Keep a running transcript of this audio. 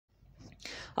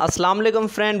अस्सलाम वालेकुम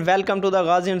friend, welcome to the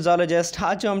गाज़ियन zoologist.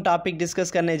 आज जो हम टॉपिक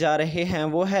डिस्कस करने जा रहे हैं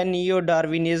वो है नियो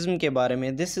डार्विनिज़्म के बारे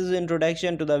में। This is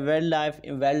introduction to the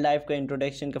wild life का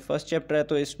इंट्रोडक्शन का फर्स्ट चैप्टर है,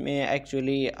 तो इसमें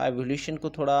एक्चुअली एवोल्यूशन को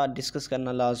थोड़ा डिस्कस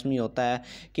करना लाजमी होता है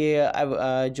कि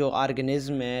जो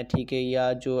ऑर्गेनिज्म है, ठीक है,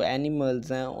 या जो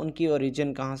एनिमल्स हैं उनकी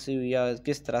ओरिजिन कहाँ से हुई या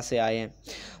किस तरह से आए हैं।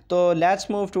 तो let's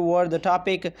move toward the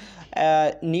topic.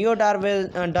 Neo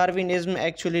डार्विनिज़्म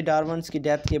actually Darwin's की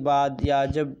डेथ के बाद, या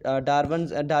जब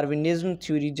डार्विनिज़्म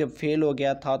थ्योरी जब फेल हो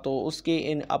गया था, तो उसके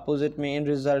इन अपोजिट में, इन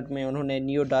रिज़ल्ट में उन्होंने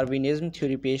नियो डार्विनिज़्म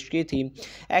थ्योरी पेश की थी।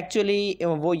 एक्चुअली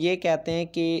वो ये कहते हैं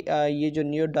कि ये जो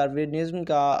नियो डार्विनिज़्म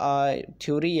का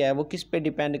थ्योरी है वो किस पे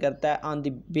डिपेंड करता है,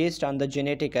 based on the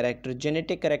genetic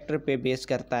character पे बेस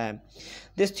करता है।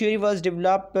 This theory was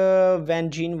develop when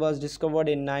gene was discovered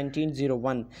in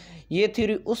 1901। ये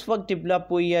थ्योरी उस वक्त डेवलप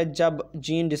हुई है जब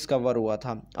जीन डिस्कवर हुआ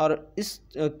था,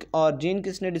 और जीन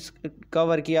किसने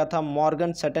डिस्कवर किया था?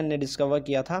 मॉर्गन सटन ने डिस्कवर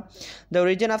किया था। The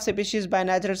origin of species by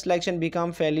natural selection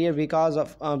become failure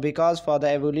because for the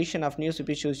evolution of new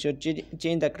species should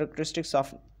change the characteristics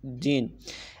of gene.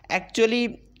 Actually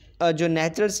जो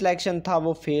नेचुरल सिलेक्शन था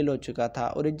वो फेल हो चुका था।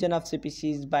 Origin of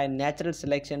species by natural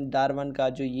selection, Darwin का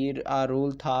जो ये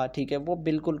rule था, ठीक है, वो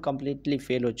बिल्कुल कम्प्लीटली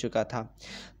फेल हो चुका था।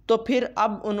 तो फिर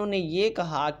अब उन्होंने ये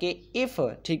कहा कि इफ़,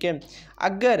 ठीक है,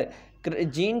 अगर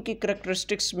जीन की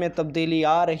करैक्टरिस्टिक्स में तब्दीली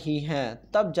आ रही हैं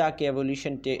तब जाके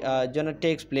एवोल्यूशन जो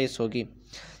टेक्स प्लेस होगी,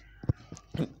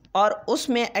 और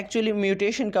उसमें एक्चुअली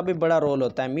म्यूटेशन का भी बड़ा रोल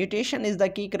होता है। Mutation is the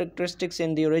key characteristics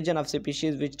in the origin of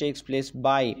species which takes place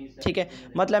by, ठीक है,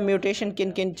 मतलब म्यूटेशन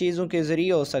किन किन चीज़ों के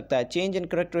ज़रिए हो सकता है? Change in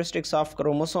characteristics of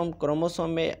chromosome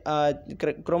chromosome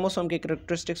के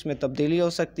करैक्टरिस्टिक्स में तब्दीली हो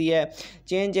सकती है।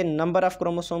 Change in number of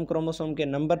chromosome के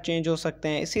नंबर चेंज हो सकते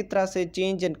हैं। इसी तरह से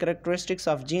change in characteristics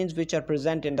of jeans which are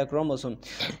present in the chromosome,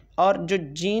 और जो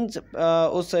जीन्स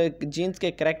उस जीन्स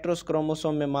के करैक्टर उस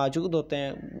क्रोमोसोम में मौजूद होते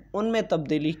हैं उनमें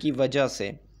तब्दीली की वजह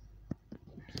से।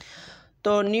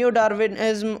 तो neo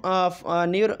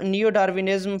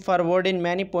Darwinism forward in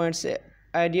many points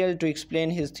ideal to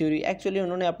explain his theory. Actually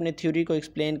उन्होंने अपने थ्योरी को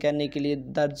एक्सप्लेन करने के लिए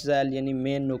दर्ज झैल यानी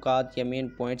मेन नुकात या मेन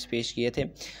पॉइंट्स पेश किए थे।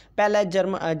 पहला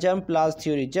जर्मप्लाज्म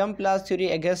थ्योरी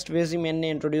अगस्ट वेज़मैन ने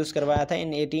इंट्रोड्यूस करवाया था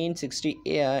इन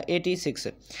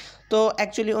 1886। तो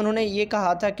एक्चुअली उन्होंने ये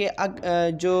कहा था कि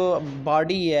जो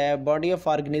बॉडी ऑफ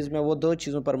ऑर्गेनिज्म है वो दो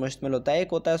चीज़ों पर मुश्तमिल होता है।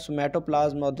 एक होता है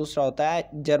सोमेटोप्लाज्म और दूसरा होता है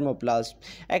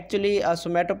जर्मोप्लाज्म। एक्चुअली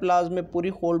सोमेटोप्लाज्म में पूरी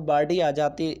होल बॉडी आ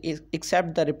जाती है accept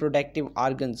the reproductive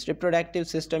organs. Reproductive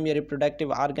system या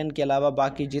रिप्रोडक्टिव ऑर्गन के अलावा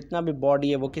बाकी जितना भी बॉडी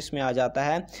है वो किस में आ जाता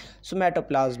है?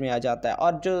 सोमेटोप्लाज्म में आ जाता है।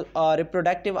 और जो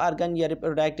रिप्रोडक्टिव ऑर्गन या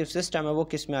रिप्रोडक्टिव सिस्टम है वो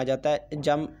किस में आ जाता है?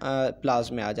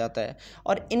 जर्मप्लाज्म में आ जाता है।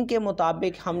 और इनके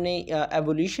मुताबिक हमने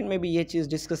एवोल्यूशन में भी ये चीज़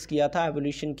डिस्कस किया था।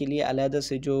 एवोल्यूशन के लिए अलग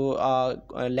से जो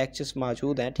लेक्चर्स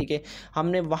मौजूद हैं, ठीक है,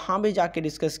 हमने वहाँ भी जाके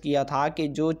डिस्कस किया था कि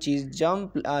जो चीज़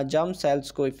जर्म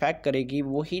सेल्स को इफ़ेक्ट करेगी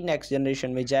वही नेक्स्ट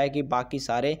जनरेशन में जाएगी, बाकी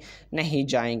सारे नहीं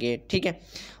जाएंगे, ठीक है।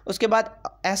 उसके बाद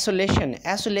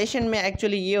एसोलेशन में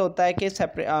एक्चुअली ये होता है कि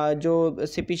जो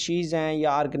स्पीशीज़ हैं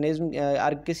या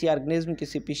किसी ऑर्गेनिज्म की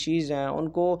स्पीशीज़ हैं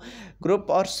उनको ग्रुप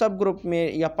और सब ग्रुप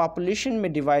में या पॉपुलेशन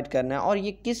में डिवाइड करना है। और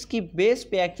ये किसकी बेस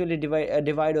पे एक्चुअली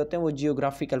डिवाइड होते हैं? वो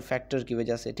जियोग्राफिकल फैक्टर की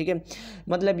वजह से, ठीक है।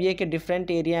 मतलब ये कि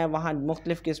डिफरेंट एरिया हैं, वहाँ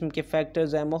मुख्तलिफ़ किस्म के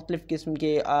फैक्टर्स हैं, मुख्तलिफ़ किस्म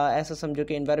के ऐसा समझो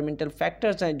कि इन्वायरमेंटल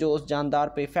फैक्टर्स हैं जो उस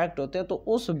जानदार पे इफ़ेक्ट होते हैं। तो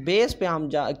उस बेस पे हम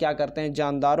क्या करते हैं?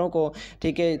 जानदारों को,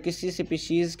 ठीक है, किसी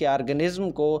स्पीशीज़ के ऑर्गेनिज्म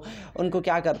को उनको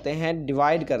क्या करते हैं?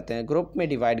 डिवाइड करते हैं, ग्रुप में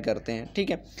डिवाइड करते हैं, ठीक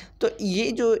है। तो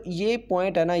ये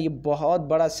पॉइंट है ना, ये बहुत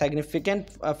बड़ा सिग्निफिकेंट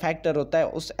फैक्टर होता है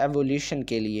उस एवोल्यूशन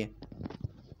के लिए।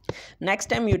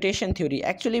 नेक्स्ट है mutation theory.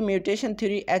 Actually mutation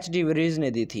theory H.D. Varies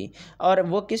ने दी थी, और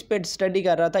वो किस पे स्टडी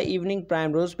कर रहा था? इवनिंग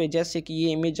प्राइमरोज पे, जैसे कि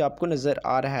ये इमेज आपको नज़र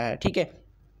आ रहा है, ठीक है।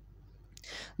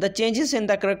 The changes in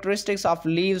the characteristics of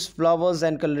leaves, flowers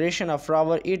and coloration of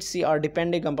flower each see are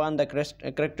depending upon the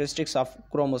characteristics of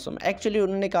chromosome. Actually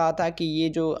उन्होंने कहा था कि ये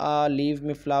जो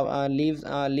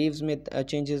लीव्स में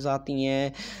चेंजेस आती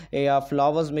हैं या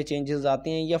फ्लावर्स में चेंजेस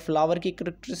आती हैं या फ्लावर की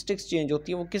characteristics चेंज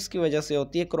होती है, वो किसकी वजह से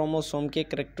होती है? क्रोमोसोम के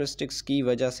characteristics की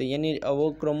वजह से, यानी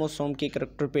वो क्रोमोसोम के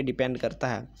करैक्टर पे डिपेंड करता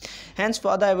है। Hence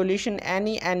for the evolution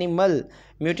any animal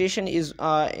mutation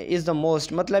is the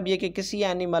most, मतलब ये कि किसी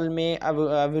एनिमल में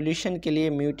एवोल्यूशन के लिए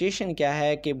म्यूटेशन क्या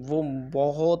है कि वो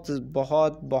बहुत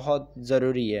बहुत बहुत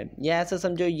ज़रूरी है। या ऐसा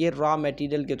समझो ये रॉ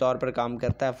मटेरियल के तौर पर काम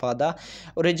करता है for the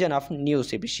origin of new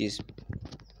species.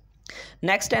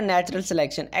 Next है नेचुरल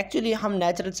सिलेक्शन। एक्चुअली हम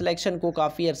नेचुरल सिलेक्शन को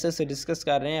काफ़ी अरसे से डिस्कस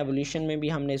कर रहे हैं, एवोल्यूशन में भी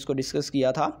हमने इसको डिस्कस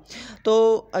किया था।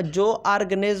 तो जो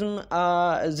ऑर्गेनिज्म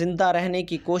ज़िंदा रहने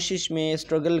की कोशिश में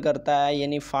स्ट्रगल करता है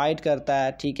यानी फ़ाइट करता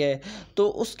है, ठीक है, तो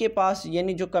उसके पास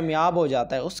यानी जो कामयाब हो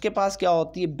जाता है उसके पास क्या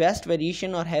होती है, बेस्ट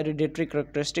वेरिएशन और हेरिडिटरी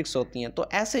करैक्टरिस्टिक्स होती हैं। तो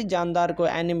ऐसे जानदार को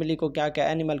एनिमल को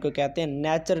कहते हैं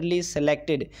नेचुरली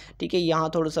सेलेक्टेड, ठीक है,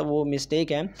 यहाँ थोड़ा सा वो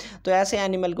मिस्टेक है। तो ऐसे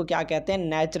एनिमल को क्या कहते हैं,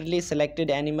 नेचुरली सेलेक्टेड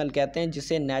एनिमल कहते हैं,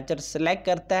 जिसे नेचर सेलेक्ट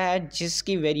करता है,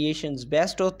 जिसकी वेरिएशंस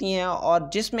बेस्ट होती हैं और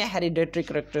जिसमें हेरिडेटरी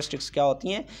करैक्टरिस्टिक्स क्या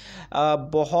होती हैं,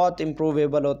 बहुत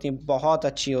इम्प्रूवेबल होती हैं, बहुत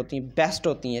अच्छी होती हैं, बेस्ट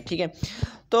होती हैं, ठीक है।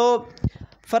 तो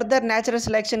further natural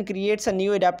selection creates a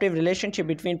new adaptive relationship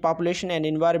between population and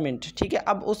environment, ठीक है।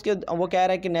 अब उसके वो कह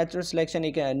रहा है कि नेचुरल सिलेक्शन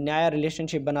एक नया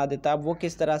रिलेशनशिप बना देता है। अब वो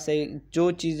किस तरह से, जो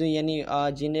चीज़ें यानी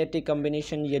जेनेटिक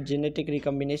कम्बिनेशन या जेनेटिक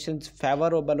रिकम्बिनेशन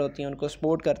फेवरेबल होती हैं उनको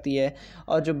सपोर्ट करती है,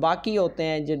 और जो बाकी होते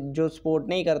हैं जो सपोर्ट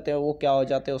नहीं करते वो क्या हो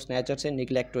जाते हैं, उस नेचर से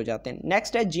निगलेक्ट हो जाते हैं।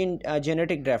 नेक्स्ट है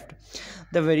genetic drift,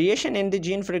 the variation in the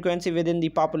gene frequency with in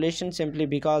the population simply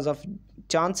because of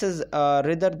chances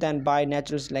rather than by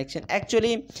natural selection.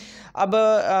 Actually अब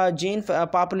जीन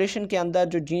पॉपुलेशन के अंदर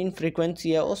जो जीन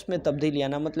फ्रीक्वेंसी है उसमें तब्दीली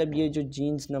आना, मतलब ये जो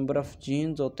जीन्स नंबर ऑफ़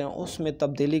जीन्स होते हैं उसमें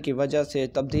तब्दीली की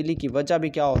वजह भी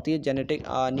क्या होती है, जेनेटिक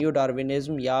न्यू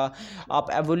डार्विनिज्म, या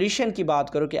आप एवोल्यूशन की बात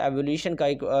करो कि एवोल्यूशन का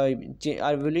एक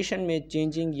एवोल्यूशन में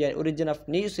चेंजिंग या ओरिजिन ऑफ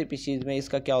न्यू स्पीशीज़ में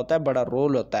इसका क्या होता है, बड़ा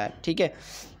रोल होता है, ठीक है।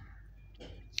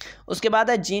 उसके बाद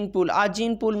है जीन पूल।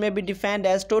 जीन पूल में भी defined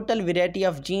as total variety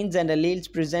of jeans and alleles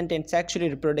present in sexually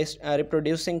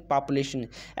reproducing population.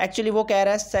 Actually वो कह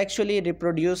रहा है सेक्सुअली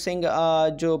रिप्रोड्यूसिंग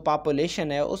जो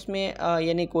पॉपुलेशन है उसमें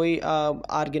यानी कोई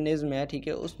ऑर्गेनिज्म है, ठीक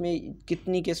है, उसमें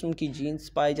कितनी किस्म की जीन्स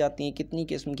पाई जाती हैं, कितनी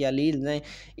किस्म की एलील्स हैं,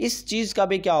 इस चीज़ का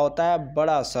भी क्या होता है,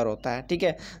 बड़ा असर होता है, ठीक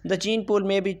है। द जीन पूल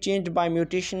में भी change by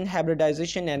mutation,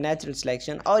 hybridization and natural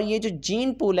selection. और ये जो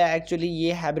जीन पूल है एक्चुअली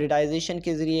ये हाइब्रिडाइजेशन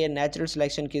के ज़रिए, नेचुरल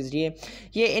सिलेक्शन के ज़रिए,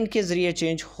 ये इनके ज़रिए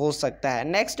चेंज हो सकता है।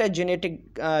 नेक्स्ट है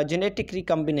genetic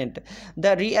recombinant, the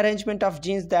rearrangement of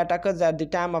genes that occurs at the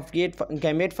time of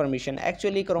gamete formation.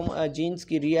 Actually jeans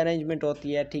की रीअरेंजमेंट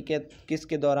होती है, ठीक है,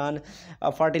 किसके दौरान,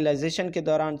 फर्टिलाइजेशन के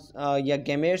दौरान या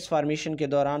गैमेट्स फॉर्मेशन के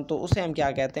दौरान, तो उसे हम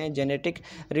क्या कहते हैं, जेनेटिक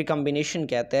रिकम्बिनेशन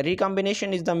कहते हैं।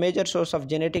 Recombination is the major source of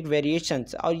genetic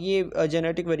variations, और ये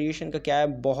जेनेटिक वेरिएशन का क्या है,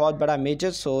 बहुत बड़ा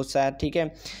मेजर सोर्स है, ठीक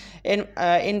है,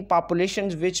 इन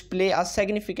populations which play a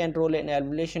significant role in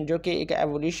evolution, जो कि एक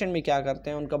एवोल्यूशन में क्या करते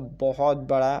हैं, उनका बहुत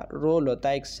बड़ा रोल होता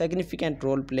है, एक सिग्निफिकेंट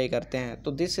रोल प्ले करते हैं।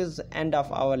 तो this is end of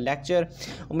our lecture.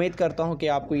 उम्मीद करता हूँ कि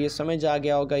आपको ये समझ आ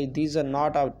गया होगा। These are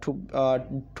not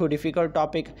too difficult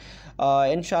topic.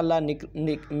 इंशाल्लाह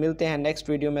मिलते हैं नेक्स्ट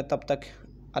वीडियो में, तब तक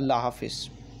अल्लाह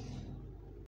हाफिज़।